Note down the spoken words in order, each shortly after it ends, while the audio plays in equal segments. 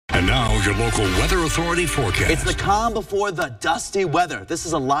your local weather authority forecast. It's the calm before the dusty weather. This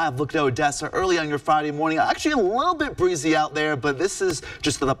is a live look at Odessa early on your Friday morning. Actually a little bit breezy out there, but this is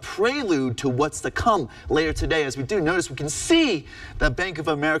just the prelude to what's to come later today. As we do notice, we can see the Bank of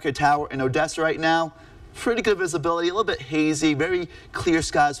America Tower in Odessa right now. Pretty good visibility, a little bit hazy, very clear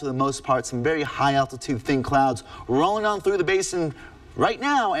skies for the most part, some very high altitude thin clouds rolling on through the basin right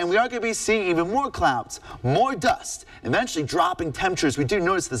now, and we are going to be seeing even more clouds, more dust, eventually dropping temperatures. We do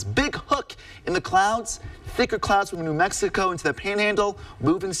notice this big hook in the clouds, thicker clouds from New Mexico into the Panhandle,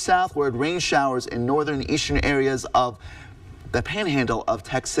 moving southward, rain showers in northern and eastern areas of the Panhandle of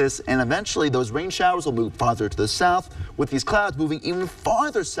Texas, and eventually those rain showers will move farther to the south, with these clouds moving even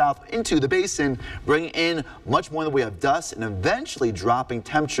farther south into the basin, bringing in much more in the way of dust and eventually dropping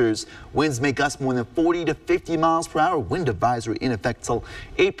temperatures. Winds may gust more than 40 to 50 miles per hour. Wind advisory in effect till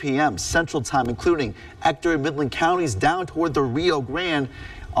 8 p.m. Central Time, including Ector and Midland counties down toward the Rio Grande,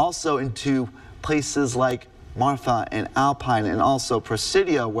 also into places like Marfa and Alpine, and also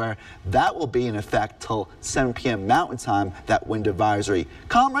Presidio, where that will be in effect till 7 p.m. Mountain Time, that wind advisory.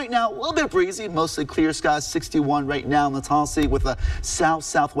 Calm right now, a little bit breezy, mostly clear skies, 61 right now in the Tulsi, with a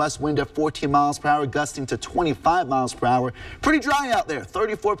south-southwest wind at 14 miles per hour, gusting to 25 miles per hour. Pretty dry out there,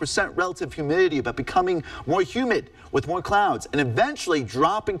 34% relative humidity, but becoming more humid with more clouds, and eventually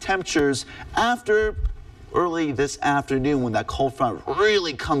dropping temperatures after early this afternoon when that cold front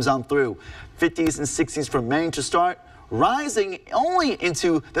really comes on through. 50s and 60s for Maine to start, rising only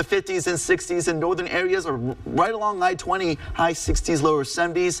into the 50s and 60s in northern areas, or right along I-20, high 60s, lower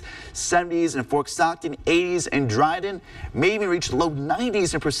 70s, 70s in Fort Stockton, 80s in Dryden, may even reach low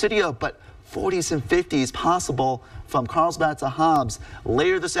 90s in Presidio, but 40s and 50s possible from Carlsbad to Hobbs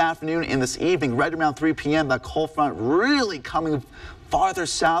later this afternoon and this evening, right around 3 p.m. That cold front really coming farther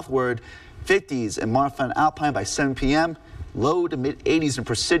southward. 50s in Marfa and Alpine by 7 p.m. Low to mid 80s in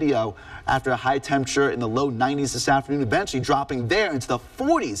Presidio after a high temperature in the low 90s this afternoon, eventually dropping there into the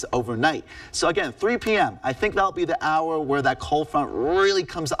 40s overnight. So again, 3 p.m. I think that'll be the hour where that cold front really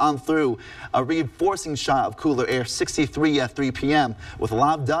comes on through. A reinforcing shot of cooler air, 63 at 3 p.m. with a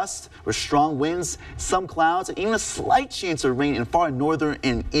lot of dust, with strong winds, some clouds, and even a slight chance of rain in far northern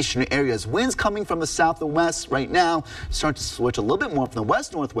and eastern areas. Winds coming from the south and west right now start to switch a little bit more from the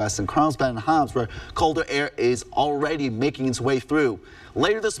west-northwest in Carlsbad and Hobbs, where colder air is already making its way through.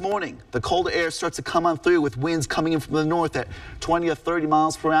 Later this morning, the colder air starts to come on through with winds coming in from the north at 20 to 30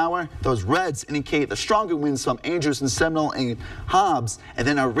 miles per hour. Those reds indicate the stronger winds from Andrews and Seminole and Hobbs, and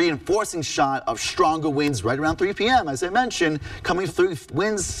then a reinforcing shot of stronger winds right around 3 p.m. As I mentioned, coming through,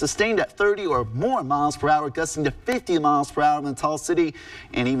 winds sustained at 30 or more miles per hour, gusting to 50 miles per hour in the Tall City,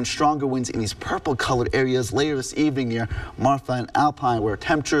 and even stronger winds in these purple-colored areas later this evening near Marfa and Alpine, where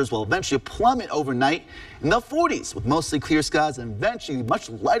temperatures will eventually plummet overnight in the 40s with mostly clear skies and eventually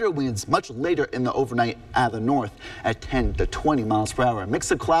much lighter winds much later in the overnight out of the north at 10 to 20 miles per hour. A mix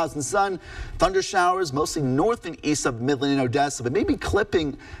of clouds and sun, thunder showers mostly north and east of Midland and Odessa, but maybe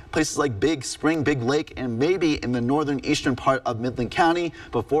clipping places like Big Spring, Big Lake, and maybe in the northern eastern part of Midland County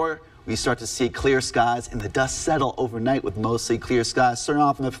before we start to see clear skies and the dust settle overnight with mostly clear skies. Starting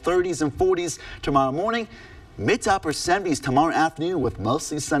off in the 30s and 40s tomorrow morning. Mid to upper 70s tomorrow afternoon with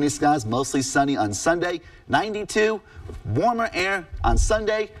mostly sunny skies, mostly sunny on Sunday. 92 with warmer air on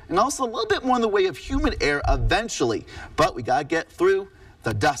Sunday, and also a little bit more in the way of humid air eventually. But we got to get through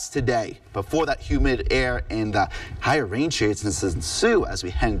the dust today before that humid air and higher rain shades ensue as we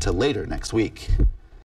head into later next week.